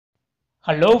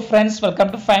Hello friends,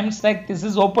 welcome to 5 Minutes Tech. This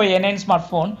is Oppo A9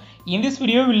 smartphone. In this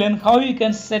video, we'll learn how you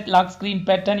can set lock screen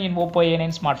pattern in Oppo A9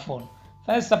 smartphone.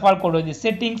 First of all, go to the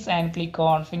settings and click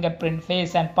on fingerprint,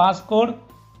 face and passcode.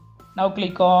 Now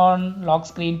click on lock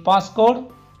screen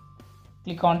passcode.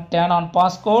 Click on turn on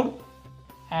passcode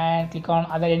and click on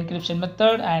other encryption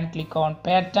method and click on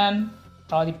pattern.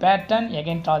 Draw the pattern.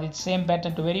 Again, draw the same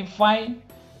pattern to verify.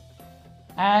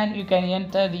 And you can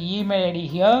enter the email ID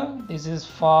here. This is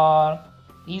for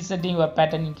resetting your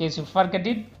pattern in case you forget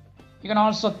it. You can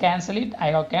also cancel it.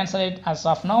 I have cancelled it as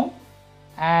of now.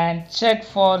 And check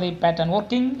for the pattern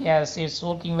working. Yes, it's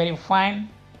working very fine.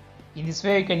 In this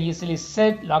way, you can easily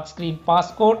set lock screen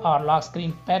passcode or lock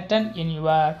screen pattern in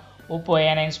your Oppo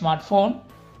A9 smartphone.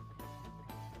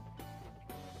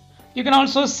 You can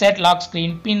also set lock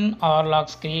screen pin or lock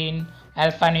screen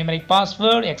alphanumeric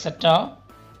password, etc.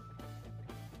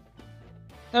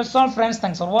 That's all friends.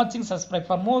 Thanks for watching. Subscribe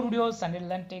for more videos. Until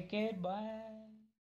then, take care. Bye.